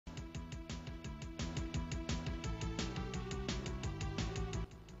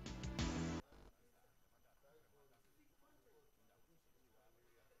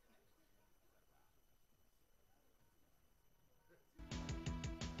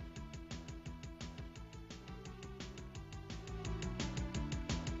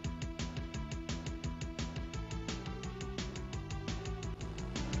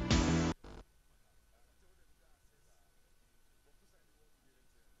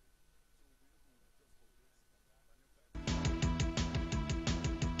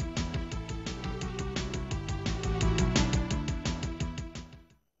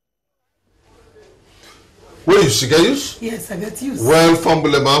What you get use? Yes, I get use. Well,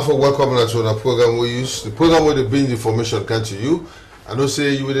 Fambule man for welcome to the program we use. The program where they bring the information can to you. I know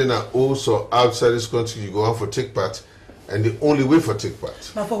say you within an also outside this country, you go out for take part, and the only way for take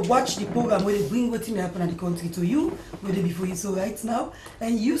part. Now for watch the program where they bring what may happen in the country to you, where they before you so right now,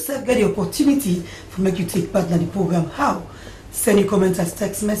 and you self get the opportunity for make you take part in the program. How? Send your comments as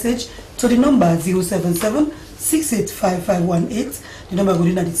text message to the number 077-685518. The number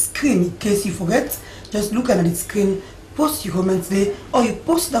going on the screen in case you forget. Just look at the screen, post your comments there, or you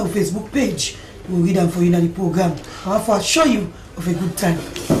post that on Facebook page. We'll read them for you in the program. I'll assure you of a good time.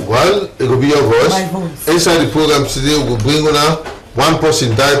 Well, it will be your voice. My voice. Inside the program today, we'll bring on one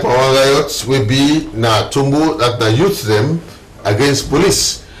person died for our riots will be na Tumbo that na youth them against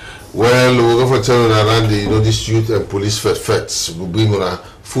police. Well, we're going to tell you around this youth and police fights. We'll bring on a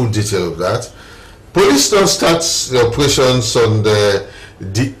full detail of that. Police don't start the operations on the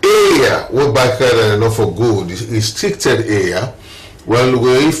area where Bakar and Norfolk go, the restricted area. Well,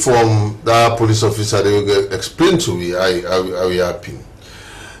 we from that police officer, they will explain to me how it happened.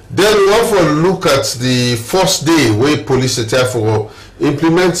 Then we want to look at the first day where police are there for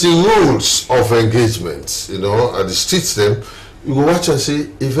implementing rules of engagement, at the streets them. You go watch and say,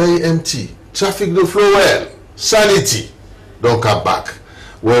 it's very empty. Traffic don't flow well. Sanity don't come back.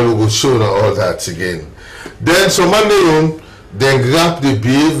 Well, we will show all that again. Then some Monday on, then grab the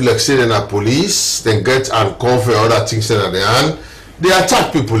behave, like say they're police, then get uncover other things in their hand. They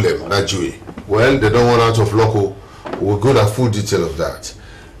attack people them, that way. Well, they don't want out of local. We'll go to full detail of that.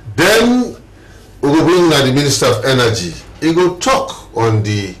 Then we will bring the Minister of Energy. He will talk on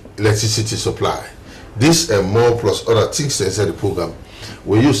the electricity supply. This and more plus other things inside the program.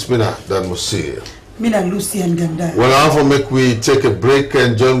 We use Mina than Mosir. Mina Lucy and Ganda. Well, I will make we take a break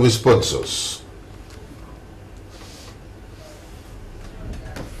and join with sponsors.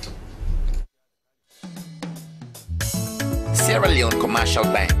 Sierra Leone Commercial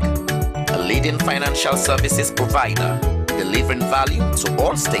Bank, a leading financial services provider, delivering value to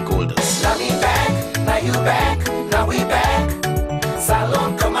all stakeholders. Now me back, now you back, now we back.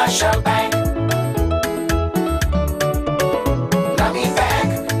 Salon Commercial Bank. Now me back,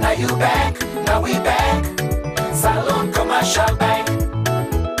 now you back, now we back. Salon Commercial Bank.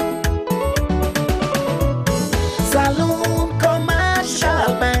 Salon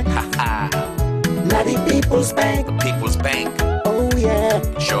Commercial Bank. Now the People's Bank. The People's Bank. Oh yeah.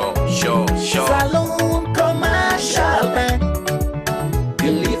 Sure. Salon Commercial Bank.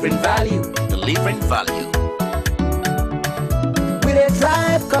 Delivering value. Delivering value. We dey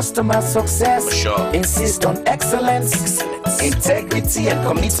drive customer success. For sure. Insist on excellence. Integrity and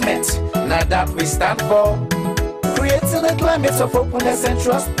commitment. Now that we stand for. Creating a climate of openness and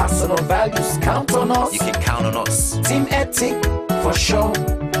trust. Personal values. Count on us. You can count on us. Team ethic. For sure.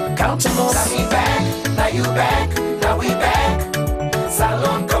 Count on us. Now we back. Now you back. Now we back.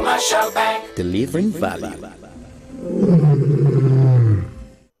 Salon Commercial Bank. Delivering value.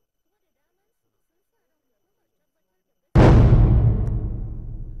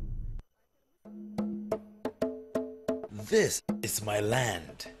 This is my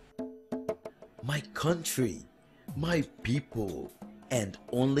land, my country, my people, and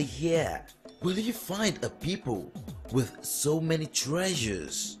only here will you find a people with so many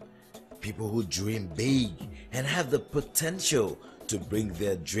treasures. People who dream big and have the potential to bring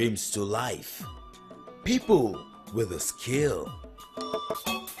their dreams to life. People with a skill.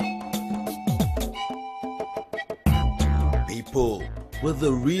 People with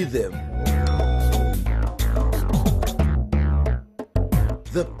a rhythm.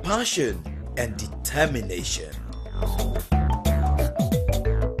 The passion and determination.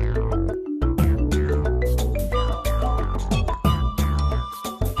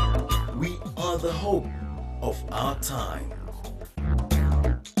 We are the hope of our time.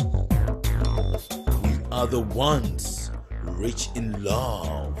 We are the ones rich in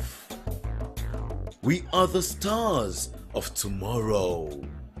love. We are the stars of tomorrow.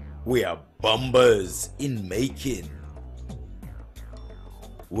 We are bombers in making.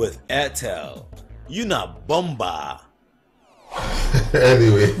 With Airtel, you not bomber.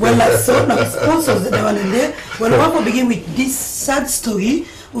 Anyway. Well, that's so now sponsors that one in there. Well, I want to begin with this sad story.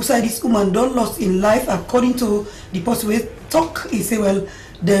 Who said this woman don't lost in life according to the person we talk. He say, well,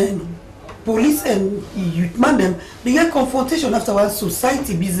 the police and youth man them they get confrontation after one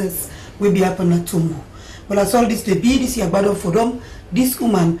society business will be happen at Tumbo. Well, as all this they be this year bad for them. This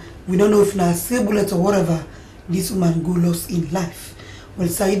woman, we don't know if now say bullet or whatever. This woman go lost in life. Well,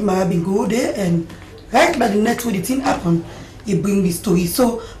 Said Marabin go there and right by the net where the thing happened, he bring the story.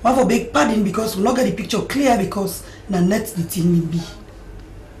 So, one for big pardon because we not get the picture clear because the net the thing will be.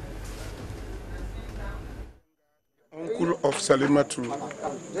 Salimatu,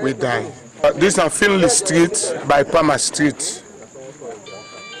 we die. This is Finley Street by Palmer Street.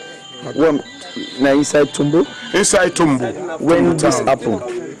 Well, now inside Tumbo? Inside Tumbo. When did this happen?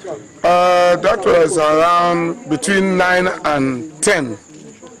 That was around between 9 and 10.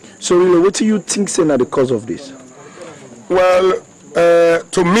 So really, what do you think is the cause of this? Well,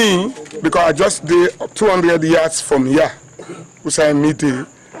 to me, because I just did 200 yards from here, which I meet.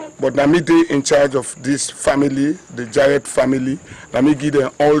 But Namide in charge of this family, the Jarrett family, Namide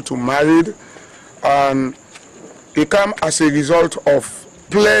them all to married, and it came as a result of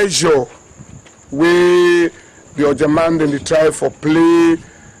pleasure where the Ojaman and the tribe for play,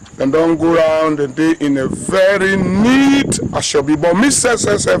 and don't go around and they in a very neat ashobi. But Mrs.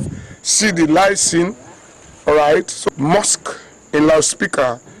 SSF see the license, all right. So mosque in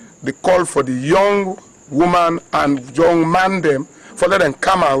loudspeaker, they call for the young woman and young man them. For let them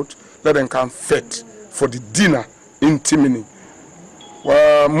come out, let them come fete for the dinner in Timini.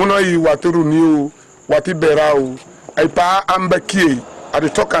 Munoi waturu niu, wati berau, aipa ambaki. At the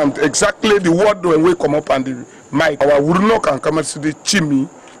talk and exactly the word when we come up and the mic. Our wurno can come to the chimney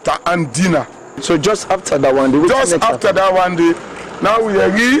to and dinner. So just after that one day. Just after that one day, now we are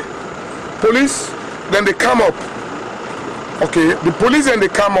here, police, then they come up. Okay, the police and they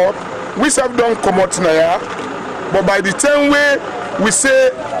come up. We have done come out now, but by the time we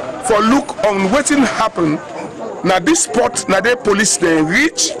say for look on what happen, now this spot, now the police they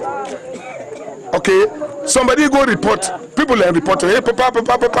reach. Okay, somebody go report. People then report. Hey,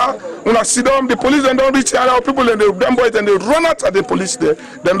 papa. When I see them, the police then don't reach out. People and they them boys and they run out at the police there.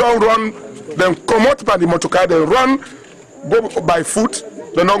 Then don't run. Then come out by the motor car. They run, go by foot.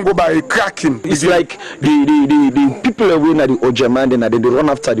 They don't go by cracking. It's like the people away na the Ojaman then they run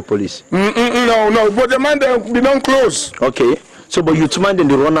after the police. No, but the man they don't close. Okay, so but you man then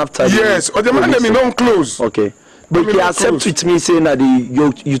they run after. Yes, Ojaman they don't close. Okay. But you accept with me saying that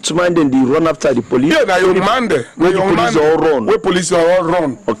you man then they run after the police. Yeah, now you man there. Where the police all run. Where police are all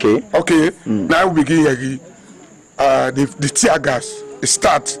run. Okay. Okay. Now we begin again. The tear gas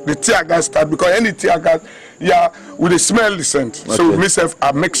start. The tear gas start because any tear gas, yeah, with the smell the scent. Okay. So myself,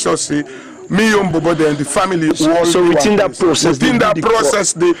 I make sure say me Bobo and the family. So within that process,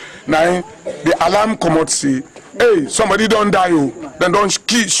 the alarm come out say, hey, somebody don't die, then don't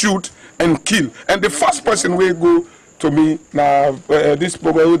shoot and kill. And the first person will go to me now. This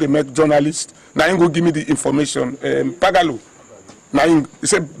Bobo who they make journalist. Now he go give me the information. Pagalo. Now he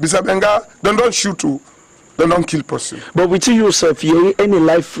said, Bisa Benga, don't shoot too. Don't kill person. But with you yourself, you any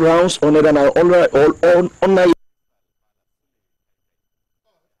life rounds on it and on.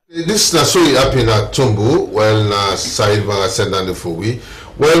 This is so happening at Tumbu. Well, Said Manga send on the Fowi.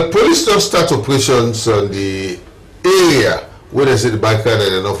 Well, police don't start operations on the area where they say the bike ride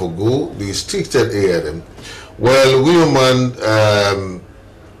and enough for go, the restricted area them. Well, William and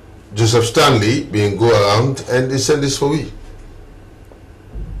Joseph Stanley being go around and they send this for we.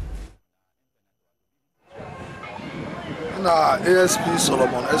 ASP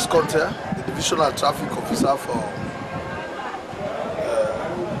Solomon Esconte, the Divisional Traffic Officer for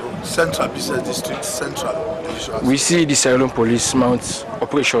Central Business District, Central Division. We see the Sierra Leone Police mount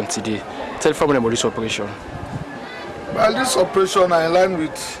operation today. Tell family about this operation. Well, this operation are in line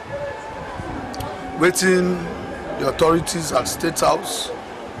with waiting the authorities at State House,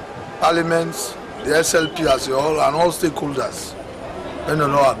 Parliament, the SLP as a whole, and all stakeholders when they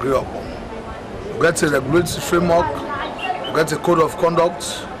all agree upon. We get a regulatory framework, we get a code of conduct,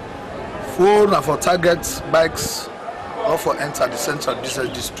 phone and for target bikes, not for enter the Central Business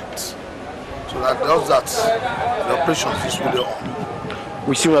District. So that does that the operation is really on.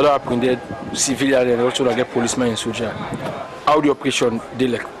 We see what happened there, civilian and also get policemen and soldier. How the operation they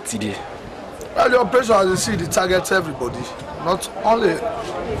like today? Well, the operation, as you see, it targets everybody. Not only,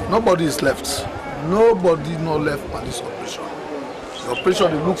 nobody is left. Nobody no left on this operation. The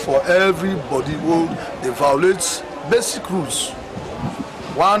operation, they look for everybody who they violate basic rules.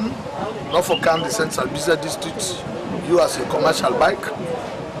 One, not for can the Central Business District, you as a commercial bike,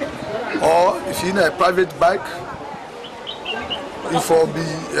 or if you're in a private bike, if you be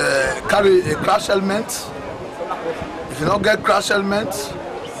carry a crash helmet, if you don't get crash helmet,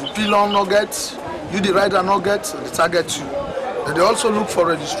 the pylon not get, you the rider not get, they target you. And they also look for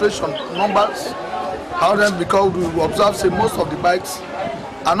registration numbers. How then, because we observe say most of the bikes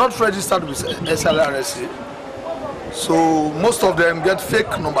are not registered with SLRSA, so most of them get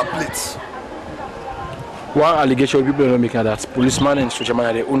fake number plates. One allegation people are making that policemen and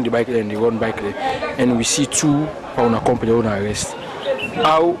soldiermen they own the bike and they run bike there, and we see two on a company on arrest.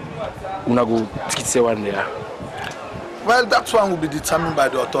 How una go get say one there? Well, that one will be determined by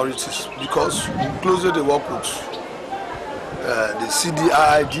the authorities because we closely they work with the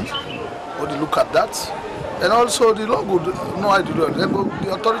CDID, what they look at that. And also the law would know how to do it.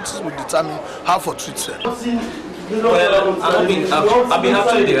 The authorities will determine how to treat them. Well, I've been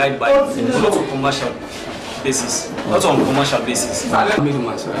actually the right bike, not on commercial basis. Not on commercial basis.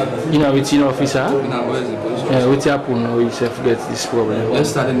 You know, with your officer, what happened when you get this problem? Let's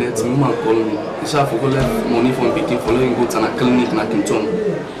start the net. My mom called me. He said I forgot left money from picking following go to a clinic in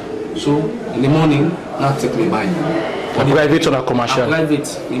Akinton. So in the morning, now take me by. On the private or commercial?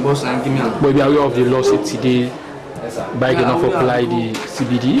 Private. My boss and give me a. But we are aware of the law today. Bike enough apply the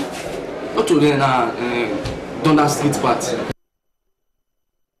CBD. Not today now. Don't that street part.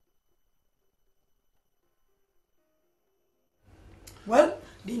 Well,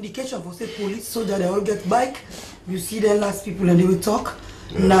 the indication for say police, soldier, they all get bike. You see the last people and they will talk.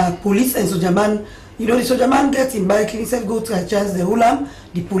 Now police and soldier man, you know the soldier man gets in bike, he said go to a charge the whole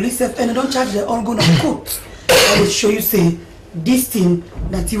the police and they don't charge, they all go to court. I will show you say this thing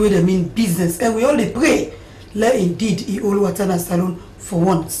that you they mean business. And we only pray. Let indeed he all Watana Salon for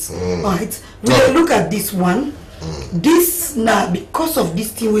once. Alright. We will look at this one. This now because of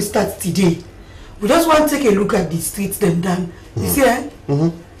this thing we start today. We just want to take a look at the streets them done. You see, eh?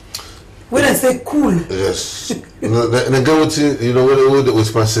 When I say cool. Yes. You know, when the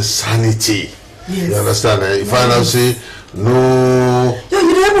whisper says sanity. Yes. You understand? Eh? You find out say no. Yo,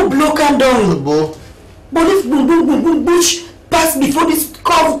 you never block and down. But this boom boom boom boom bush pass before this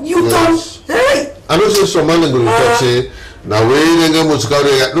curve you turn. Hey. I know say some man going to talk say now we ain't get motoka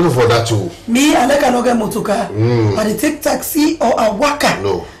they look for that too. Me I like no get motoka. I dey take taxi or a waka.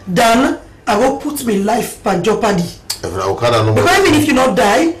 No. Then I go put my life per jeopardy. No, because even if you not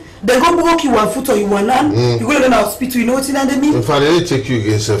die, they go broke you 1 foot or you 1 hand. You go to the hospital, you know what they mean? In fact, they take you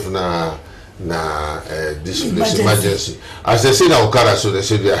against this emergency. As they say in Okada, so they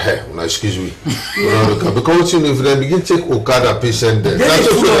say they are here. Excuse me. Because if they begin to take Okada patient there, that's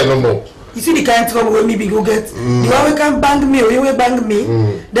also they no more. You see the kind of trouble when me go get. The one we can bang me or you will bang me.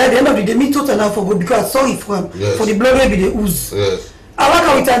 Then at the end of the day, me total now for good because sorry for the blood will be the ooze. Yes. I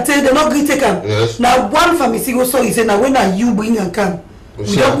work out and they not great take them. Yes. Now one pharmacy go sorry say now when are you bring and come.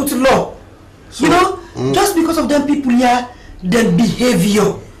 We don't put law. So, you know, just because of them people here, their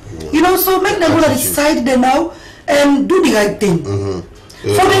behavior. You know, so make them go to the side there now and do the right thing.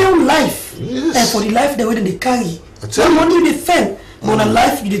 For their own life. Yes. And for the life they way they carry. So money you defend, but on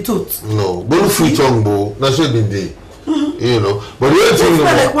life you the tot. No, but free tongue bo, that's what been there. You know, but the other thing,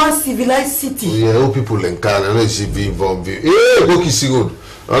 like one civilized city. Yeah, all people in Canada, no see be involved. Hey, go kiss good.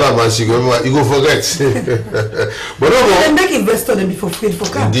 All that man, she go, you go forget. But no, they make investor them before free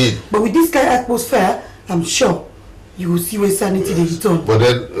for car. Indeed. But with this kind of atmosphere, I'm sure you will see where sanity they return. But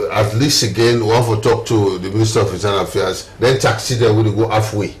then, at least again, one for talk to the Minister of Internal Affairs. Then taxi there will go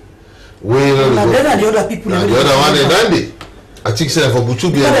halfway. Then the other people. And the other one, they dandy. I think say for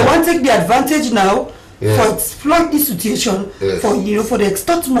Butu. Because they want to take the advantage now. Yeah. For exploit this situation, for you know, for the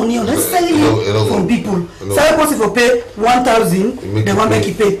extort money unnecessarily from people. So I possible pay 1,000, they want make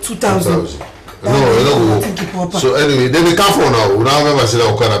you pay 2,000. No, so anyway, then they can't phone now. We don't remember say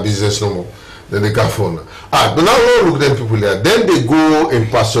that kind of business no more. Then they can't phone now. But now look them people there. Then they go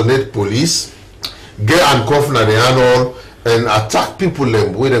impersonate police, get handcuffed na the handle, and attack people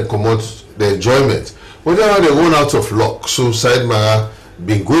them where they come out the enjoyment. But now they run out of luck. So Side Mara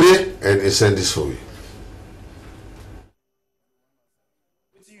been good and they send this for you.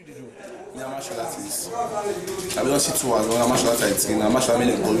 I don't see two hours.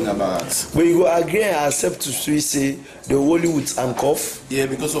 But you go agree and accept to say the holy with handcuff? Yeah,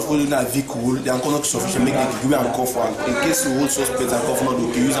 because of holding a vehicle, the handcuff not sufficient. Make it give handcuff one. In case you hold suspect handcuff, not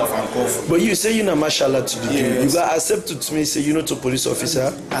okay, use a handcuff. But you say you na martial law to the game. You go accept to me say you not a police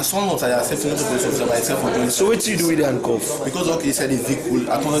officer? As long as I accept not a police officer by itself for police. So what do you do with the handcuff? Because okay, he said the vehicle,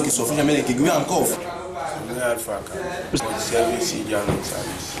 I can't get sufficient. Make it give handcuff.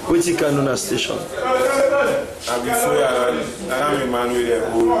 What you can do na station? And before I'm a man with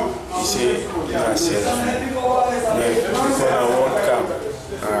a who he say I said before I won't come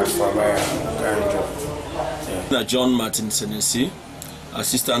for my kind job. John Martin Senesi,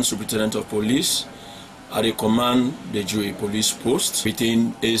 Assistant Superintendent of Police. I command the Joe Police Post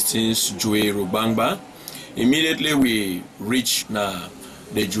within Hastings, Joe Rubangba. Immediately we reach the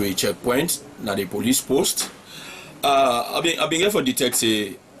Joe checkpoint, the police post. I've been here for detect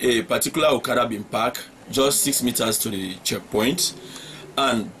a particular Okada being parked just 6 meters to the checkpoint,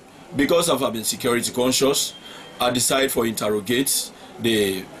 and because of having security conscious, I decide for interrogate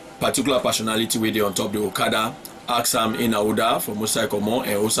the particular personality where they on top the Okada, ask them in order for Musai Komo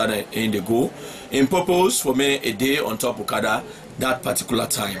and also in the go, in purpose for me a day on top Okada that particular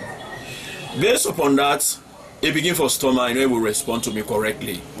time. Based upon that, he begin for stomach, he will respond to me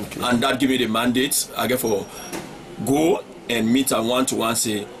correctly. Okay. And that give me the mandate, I get for go and meet and one-to-one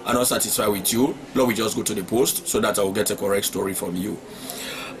say, I'm not satisfied with you, Lord, we just go to the post so that I will get a correct story from you.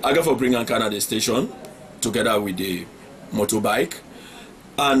 I get for bring Ankara at the station together with the motorbike.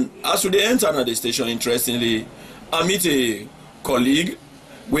 And as we enter at the station, interestingly, I meet a colleague,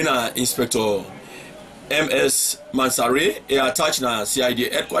 when Inspector MS Mansare, he attached na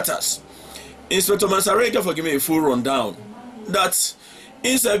CID headquarters. Inspector Mansare can give me a full rundown that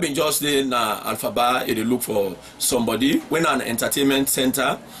instead of being just there na Alphaba, they look for somebody when an entertainment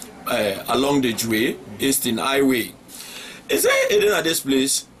center along the Jue, Eastern Highway. He said, at this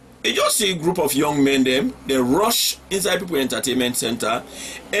place, you just see a group of young men them, they rush inside people entertainment center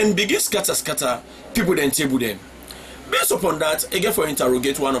and begin scatter people then table them. Based upon that, he get for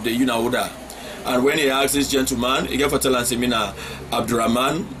interrogate one of the Yunaoda. And when he asks this gentleman, he get for tell and say, Mina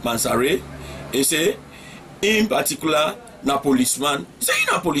Abdurrahman Mansare, he say, in particular, na policeman. He say,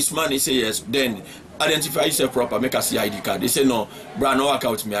 na policeman, he say yes. Then identify yourself proper, make a see ID card. He say, no, bro, no work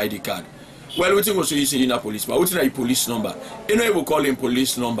out my ID card. Well, we think also you say you na policeman. What is a police number? You know, he will call him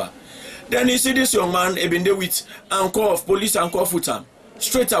police number. Then he see this young man, he been there with anchor of police, anchor of Futam.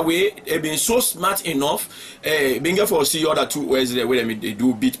 Straight away, he been so smart enough, being able to see other two ways there where they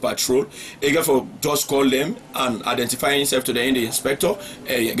do beat patrol. He get for just call them and identify himself to the inspector.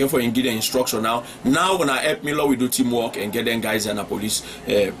 Again for him give the instruction now. Now when I help me, Lord, we do teamwork and get them guys in a police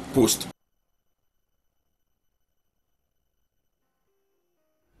post.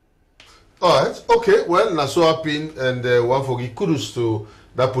 All right, okay. Well, na so happy and one for give kudos to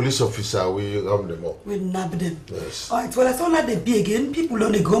that police officer, we round them up. We nab them. Yes. Alright, well, I saw that they be again. People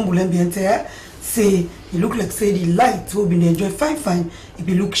on the grumble and be entire say it look like say the light will be enjoy fine. It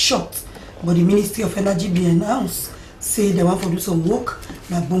be look short. But the Ministry of Energy be announced say they want to do some work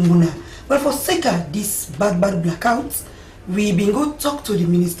na Bumbuna. But for sake of this bad blackouts, we been go talk to the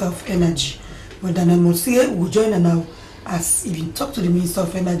Minister of Energy. But then I must say we'll join her now as even talk to the Minister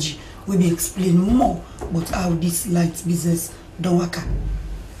of Energy. We be explain more about how this light business don't work.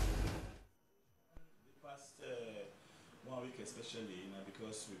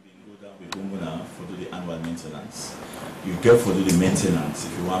 Maintenance. You get for do the maintenance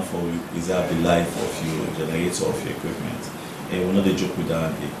if you want for preserve the life of your generator of your equipment. And we're not a joke with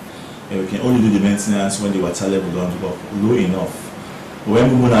that. And we can only do the maintenance when the water level don't go low enough. But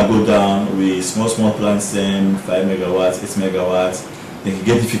when we wanna go down with small plants, then 5 megawatts, 8 megawatts, they can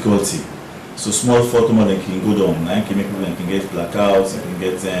get difficulty. So small fault they can go down. Now can make people can get blackouts, they can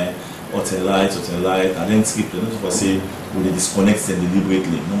get hot light, and then skip. Not for say will they disconnect them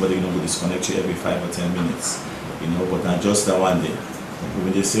deliberately. Nobody will disconnect you every 5 or 10 minutes. You know, but not just that one day.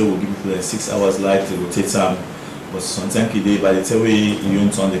 When they say we'll give people like 6 hours light, they rotate time. But sometimes by the time you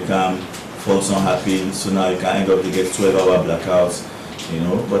don't turn the cam, faults not happy, so now you can end up to get 12-hour blackouts. You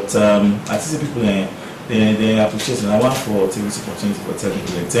know, but I see people they appreciate it. And I want for taking this opportunity for telling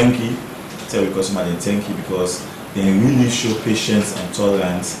people thank you, tell the customer thank you because they really show patience and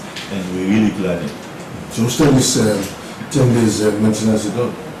tolerance, and we're really glad. So what's this 10 days maintenance is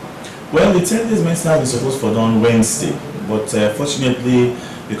done? Well, the 10 days maintenance is supposed to be done Wednesday, but fortunately,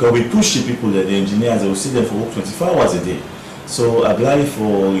 because we push the people, the engineers, they will see them for work 24 hours a day. So I'm glad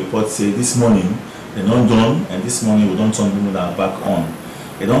for report say this morning they're not done, and this morning we don't turn people that are back on.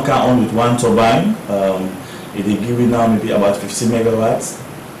 They don't count on with one turbine. If they give it now maybe about 50 megawatts.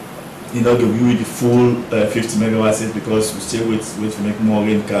 You know, give you the full 50 megawatts because we still wait to make more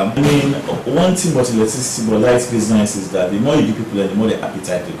income. I mean, one thing about electricity, but light business is that the more you give people, the more their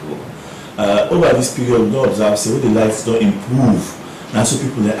appetite will grow. Over this period, we don't observe, say, when the lights don't improve, now so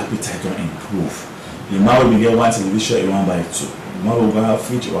people, their appetite don't improve. The more we get one television, you want to buy two. The more we're going to have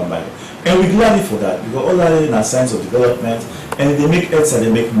fridge, you want to buy it. And we're glad for that because all that are signs of development, and they make heads and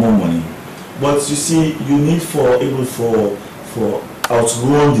they make more money. But you see, you need for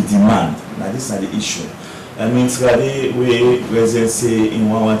outrun the demand. Now this is not the issue. I mean, today we residents say in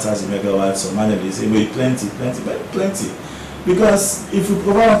 1,000 megawatts, so man they say we plenty. Because if we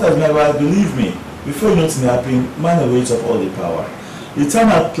provide 1,000 megawatts, believe me, before you know what's happening, man will up all the power. The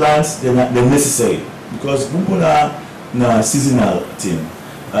thermal plants they're necessary because Bumbuna na seasonal thing.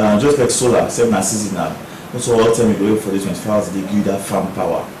 Just like solar, except na seasonal. That's all the time we go for the 24 hours, they give you that farm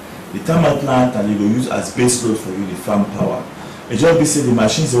power. The thermal plant and they go use as base load for you the farm power. It just be say the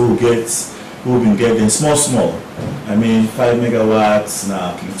machines that will be getting small. I mean 5 megawatts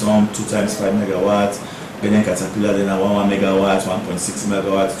now Kingdom 2 times 5 megawatts, then Caterpillar then 1 megawatt, 1.6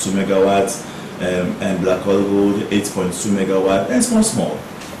 megawatts, 2 megawatts, and Black Hole Road 8.2 megawatt, and small.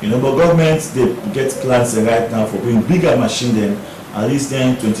 You know, but government they get plans right now for bringing bigger machine then at least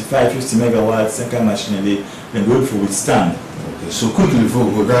then 25-50 megawatts, second machine then go for withstand. Okay, so quickly before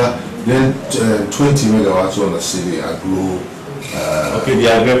we go there, then 20 megawatts on the city Agro. Okay, the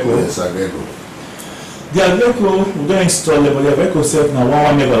Agreco. Yes, Agreco. The Agreco, we don't install them, but the Agreco self now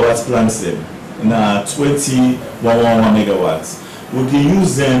 1 megawatts plants them. Now 1 megawatts. We can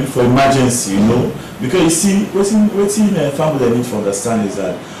use them for emergency, you know, because you see, what family need to understand is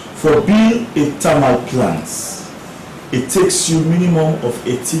that for building a thermal plant, it takes you minimum of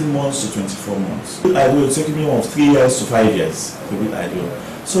 18 months to 24 months. It will take minimum of 3 years to 5 years to build ideal.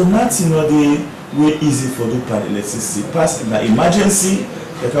 So nothing the way easy for the plant electricity. Pass in an emergency,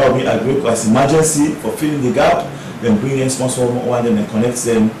 the car will be agreed as emergency for filling the gap, then bring in sponsor one them and connect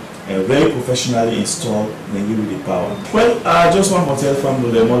them. Very professionally installed, then give you the power. Well, I just want to tell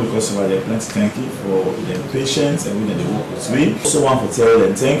family more because they're plenty thank you for their patience and when they work with me. Also want to tell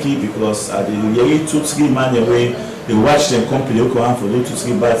them thank you because at the yearly 2-3 man away, they watch them company for those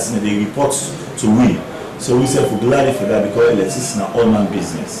 2-3 bats and they report to we. So we say we're glad for that because electricity is an all-man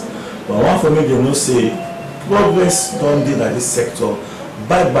business. But one for me, they know say progress done did at this sector,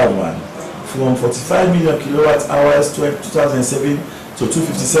 bad one. From 45 million kilowatt hours to 2007 to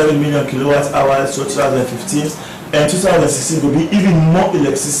 257 million kilowatt hours to 2015, and 2016 will be even more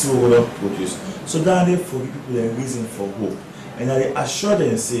electricity we will produce. So that for people a reason for hope. And I assure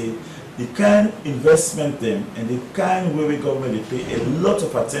them say the kind investment them and the kind way we government they pay a lot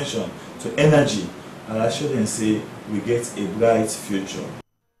of attention to energy. I assure them say we get a bright future.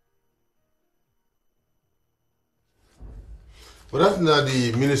 Well, that's now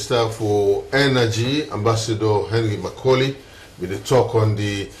the Minister for Energy, Ambassador Henry Macaulay, with the talk on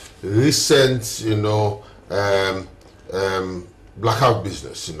the recent, blackout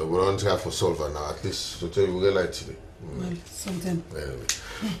business. We don't try for solver now, at least to tell you we get light today. Well, something. Anyway.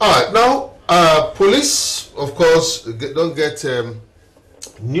 All right, now police, of course, don't get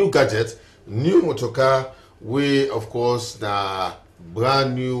new gadget, new motorcar. We, of course, the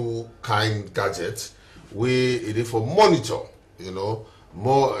brand new kind gadget. We it is for monitor.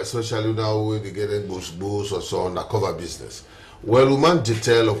 More especially now when they get in boost or so on the cover business. Well, we man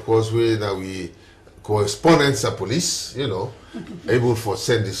detail, of course, we correspondents at police, able for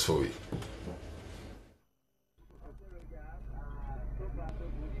send this for you.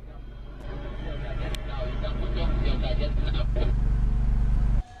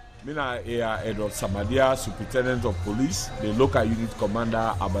 Mina Edo Samadia, Superintendent of Police, the local unit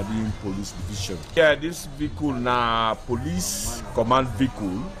commander, Aberdeen Police Division. Yeah, this vehicle na police command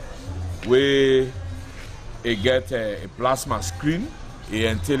vehicle where it get a plasma screen, it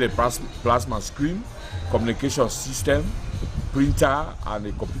entail a plasma screen, communication system, printer, and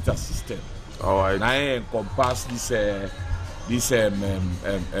a computer system. All right. Now it encompass this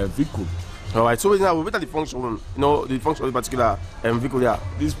vehicle. All right. So what are the function? The function of the particular vehicle here.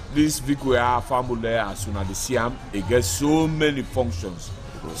 This vehicle here, family as soon as they see them, it gets so many functions,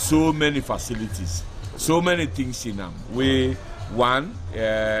 so many facilities, so many things in them. It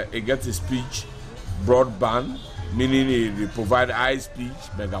gets a speech, broadband, meaning it provide high speech,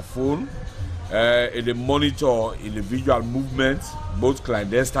 megaphone. It monitor individual movement, both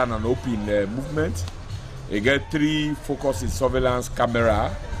clandestine and open movement. It get 3 focus surveillance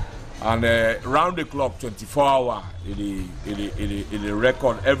camera. And round the clock, 24 hours, it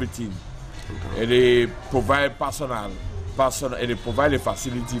record everything. It provide it provide a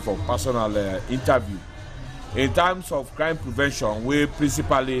facility for personal interview. In terms of crime prevention, we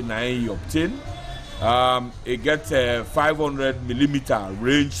principally obtain. It gets 500mm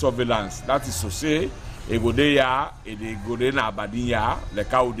range surveillance. That is to say, it go there, it go there na Aberdeen, like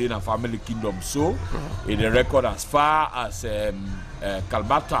how they na Family Kingdom. So, it record as far as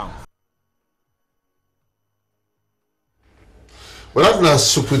Calbat Town. Well, that's now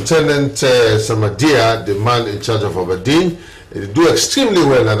Superintendent Samadia, the man in charge of Aberdeen. They do extremely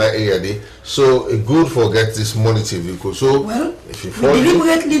well in that area. So it's good for get this monitoring vehicle. So if you we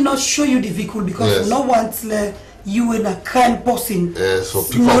deliberately not show you the vehicle because we don't want you and a crime person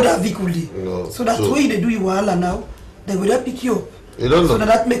know that vehicle. So that's why they do you wahala now. They will not pick you up. You don't know. So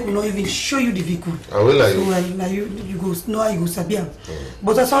that make we not even show you the vehicle. I will like so now you go know how you go sabia.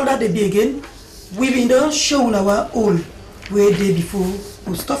 But as all that they be again, we've been done show our own where they before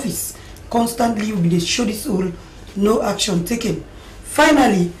post office. Constantly we be show this all, no action taken.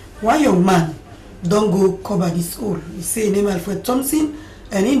 Finally, one young man don't go cover this all. He say name Alfred Thompson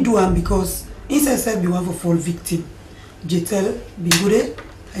and he do him because he said be one for fall victim. Jetel be good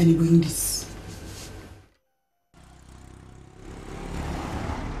and he bring this.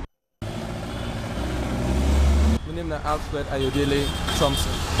 My name is Alfred Ayodele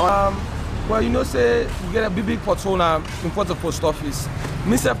Thompson. Well, say we get a big patrol now in front of post office.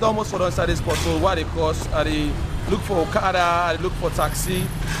 myself almost for inside this portal, what they cost, they look for Okada, they look for taxi.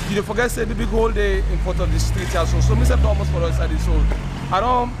 You don't forget say the big whole day in front of the street also. So myself almost for inside this hole. I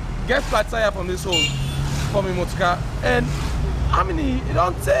don't get flat tire from this hole for me motor and I mean you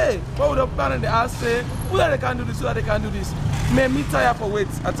don't say what would the plan and the ask say who that they can do this, who that they can do this. Me tire for wait.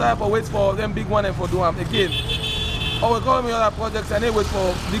 I tire for wait for them big one and for do them again. Or we call me other projects and they wait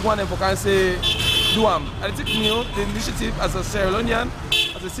for big one and for can say do them. And it took me the initiative as a Sierra Leonean,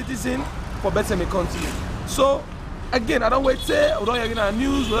 as a citizen for better my country. So again, I don't wait say we don't hear in the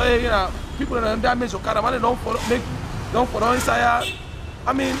news, we don't hear people that are damaged or Okada, don't follow inside.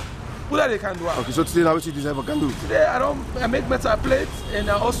 I mean, who that they can do? Okay, so today now what you deserve can do? Today I make metal plates and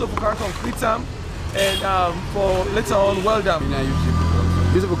also for concrete them and for later on weld them.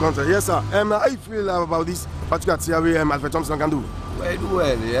 Useful content. Yes sir. How you feel about this particular theory Alfred Thompson can do? Well, do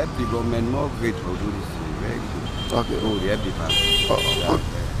well. They help the government more grateful to this. Very good. Okay. Oh, they help the family.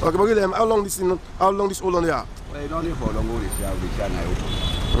 Okay, but how long this hold on there? Well, it's only for long all this year, we can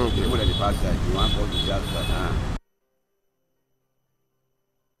open. Okay. People at the past side, you want to just that.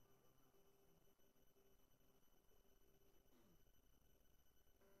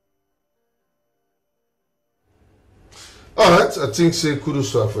 Alright, I think say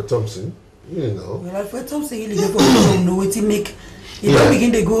kudos to Alfred Thompson. You know. Well, Alfred Thompson really know what to make. It don't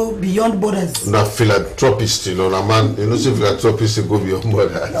begin to go beyond borders. Not philanthropist, you know, a man, you know, see philanthropist to go beyond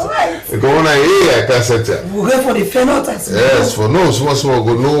borders. Right. You go on a I can't say that. We go for the fair yes, for no small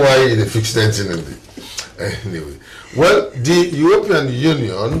go know why they fix anything in the anyway. Well, the European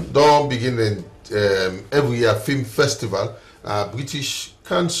Union don't begin every year film festival, British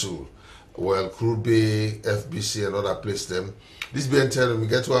Council. Well, Krube, FBC, and other places them. This being tell we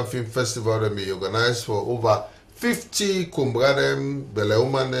get one film festival that we organize for over 50 Kumbra them,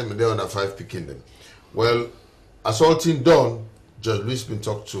 Beleuman them, and they under 5 picking them. Well, assaulting done, Judge Luis been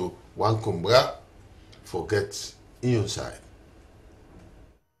talked to one Kumbra for get inside.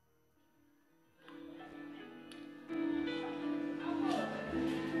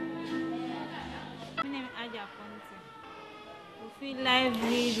 Feel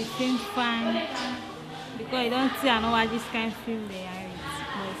lively, the film fun, because I don't see I know why this kind of film they are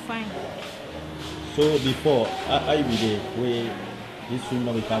but fine. So before, I be the way this film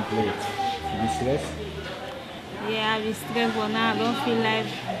now we can play it. You be stressed? Yeah, I be stressed, but now I don't feel like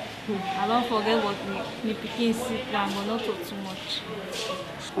I don't forget what me picking sick and but not talk too much.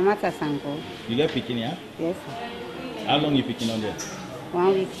 Omata Sanko. You get picking, yeah? Yes, sir. How long you picking on there?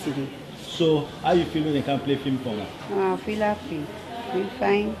 1 week today. So, how you feel when you can play film for me? I feel happy. Feel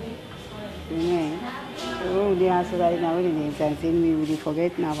fine. Yeah. So, they answer that now when they can tell me, we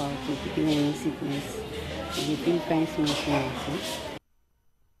forget now about picking any sickness. They feel fine smooth.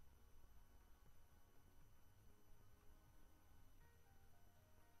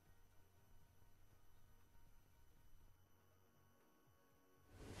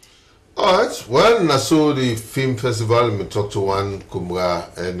 Alright, well, I saw the film festival, we talked to one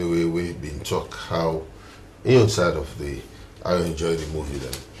Kumbra anyway, we've been talk how inside of I enjoy the movie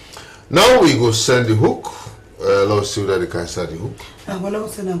then. Now we go send the hook. Let's see whether they can start the hook. Well, I'll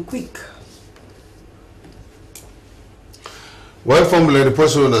send them quick. Well, formally, the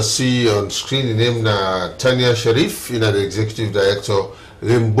person I see on screen, the name Tanya Sharif, the executive director,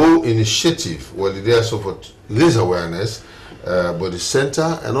 Rainbow Initiative. Well, they are so for raise awareness. But the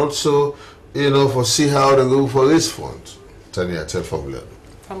center and also, you know, for see how they go for this fund. Tanya, tell formula.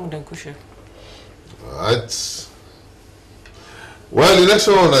 Alright. Well, the next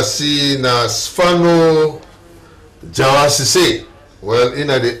one I see na Sfano Jawasise. Well, in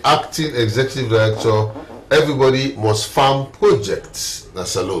the acting executive director, everybody must farm projects na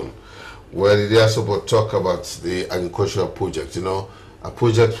salon. Well, they also talk about the agricultural project, you know, a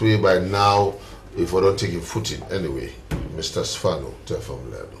project where by now, if we don't take a footing anyway. Mr. Sfano, tell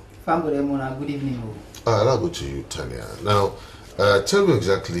formula. Good evening. I'll go to you, Tanya. Now, tell me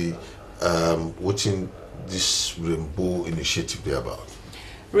exactly what in this Rainbow Initiative be about.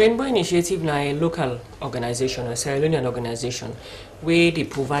 Rainbow Initiative is a local organization, a Sierra Leonean organization, where they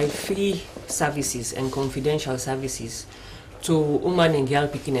provide free services and confidential services to women and girl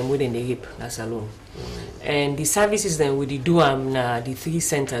picking them within the hip, that's alone. And the services then we do the 3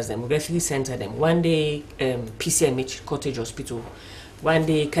 centers them. We get 3 centers them. One day PCMH Cottage Hospital, one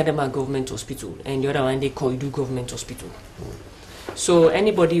day Kadama Government Hospital, and the other one day Koidu Government Hospital. So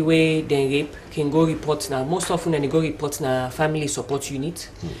anybody where they rape can go report now. Most often they go report na family support unit.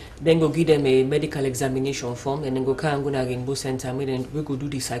 Then go give them a medical examination form, and then go to Rainbow Center. And then we go do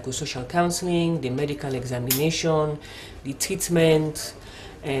the psychosocial counseling, the medical examination, the treatment,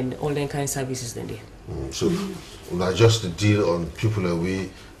 and all that kind of services then there. So not just the deal on people away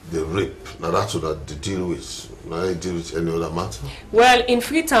the rape. Now that's what the deal with. Now they deal with any other matter. Well, in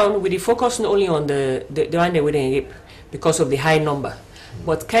Freetown, we focus not only on the one they wouldn't rape because of the high number,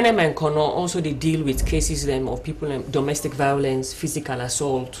 but Kenema and Kono also they deal with cases of people domestic violence, physical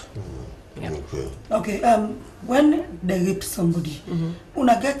assault. Yeah. Okay. When they rape somebody,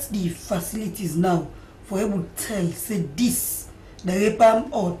 una get the facilities now for able to tell say this the rape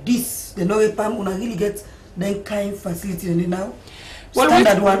or this the no rape una really get that kind of facility now.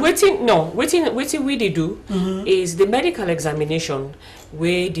 Well, waiting we they do is the medical examination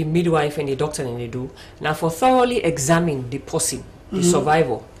where the midwife and the doctor and they do now for thoroughly examine the person, the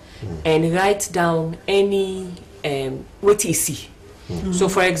survivor, and write down any what he see. So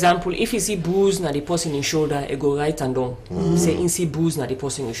for example, if you see bruise na the person in shoulder, it go right and down. Say in see bruise na the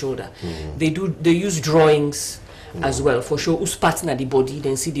person in shoulder. They use drawings as well for show who's part na the body,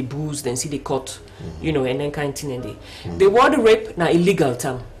 then see the bruise, then see the cut, you know, and then kind of thing. The word rape na illegal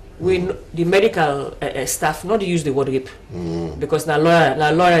term. When the medical staff not use the word rape because the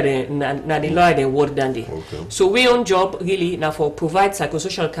lawyer they word than they. So we on job really now for provide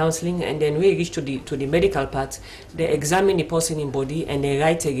psychosocial counseling, and then we reach to the medical part. They examine the person in body and they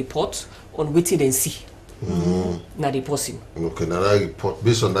write a report on what they see. Now the person. Okay, now that report,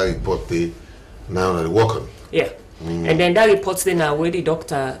 based on that report, they now they work on. Yeah. And then that reports then where the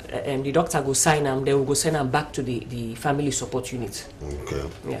doctor go sign them, they will go send them back to the family support unit. Okay.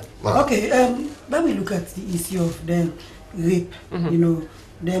 Yeah. Okay, let me look at the issue of them rape, you know,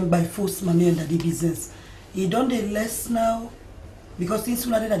 them by force money under the business. It don't the less now because things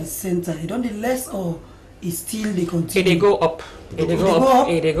are at the center, it don't the less or it still they continue. They go up.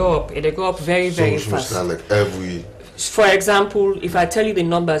 They go up very, very fast. Like every. For example, if I tell you the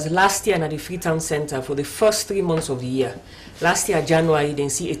numbers, last year at the Freetown Center, for the first 3 months of the year, last year January, they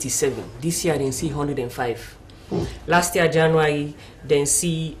see 87. This year, they see 105. Last year January, they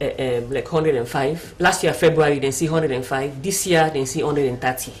see like 105. Last year February, they see 105. This year, they see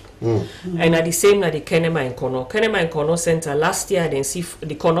 130. And at the same, at the Kenema and Kono. Kenema and Kono Center, last year, they see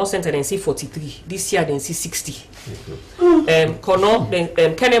the Kono Center, they see 43. This year, they see 60. Kono,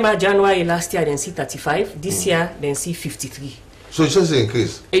 Kenema January last year, they see 35. This year, they see 53. So it's just the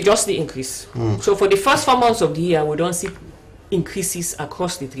increase? It's just the increase. So for the first 4 months of the year, we don't see increases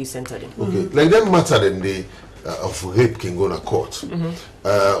across the 3 centers. Okay, like that matter then the of rape can go to court.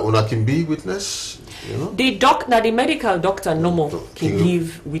 Una can be witness, you know? The medical doctor no more can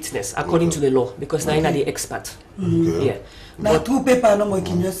give witness according to the law because now the expert. Yeah. Now two paper no more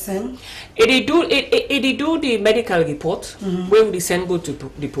can just send. They do the medical report where we send go to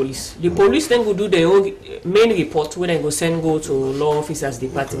the police. The police then will do their own main report where they go send go to law officers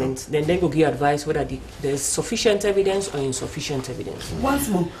department. Then they go give advice whether there's sufficient evidence or insufficient evidence. Once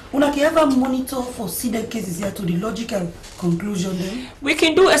more, una can ever monitor for see cases here to the logical conclusion then? We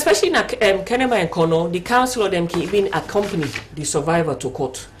can do, especially in Kenema and Kono, the counselor them can even accompany the survivor to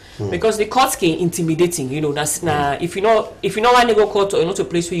court. Because the courts can intimidating, you know. That's if you know want to go court or not a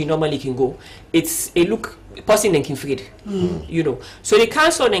place where you normally can go, it's a look person then can afraid, you know. So the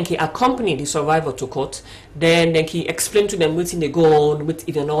counselor then can accompany the survivor to court. Then they can explain to them what they go on, if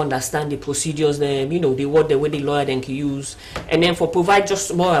they don't understand the procedures, them, you know, the way the lawyer then can use, and then for provide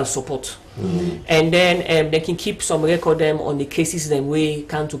just moral support. And then they can keep some record them on the cases then we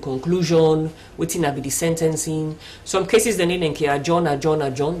come to conclusion, waiting be the sentencing. Some cases then can adjourn,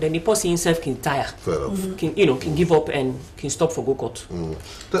 then the person himself can tire, can give up and can stop for go court.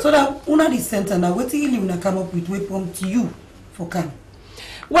 So that una the center now, what really una come up with we prompt you for come?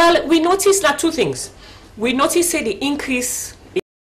 Well, we noticed that 2 things. We noticed say the increase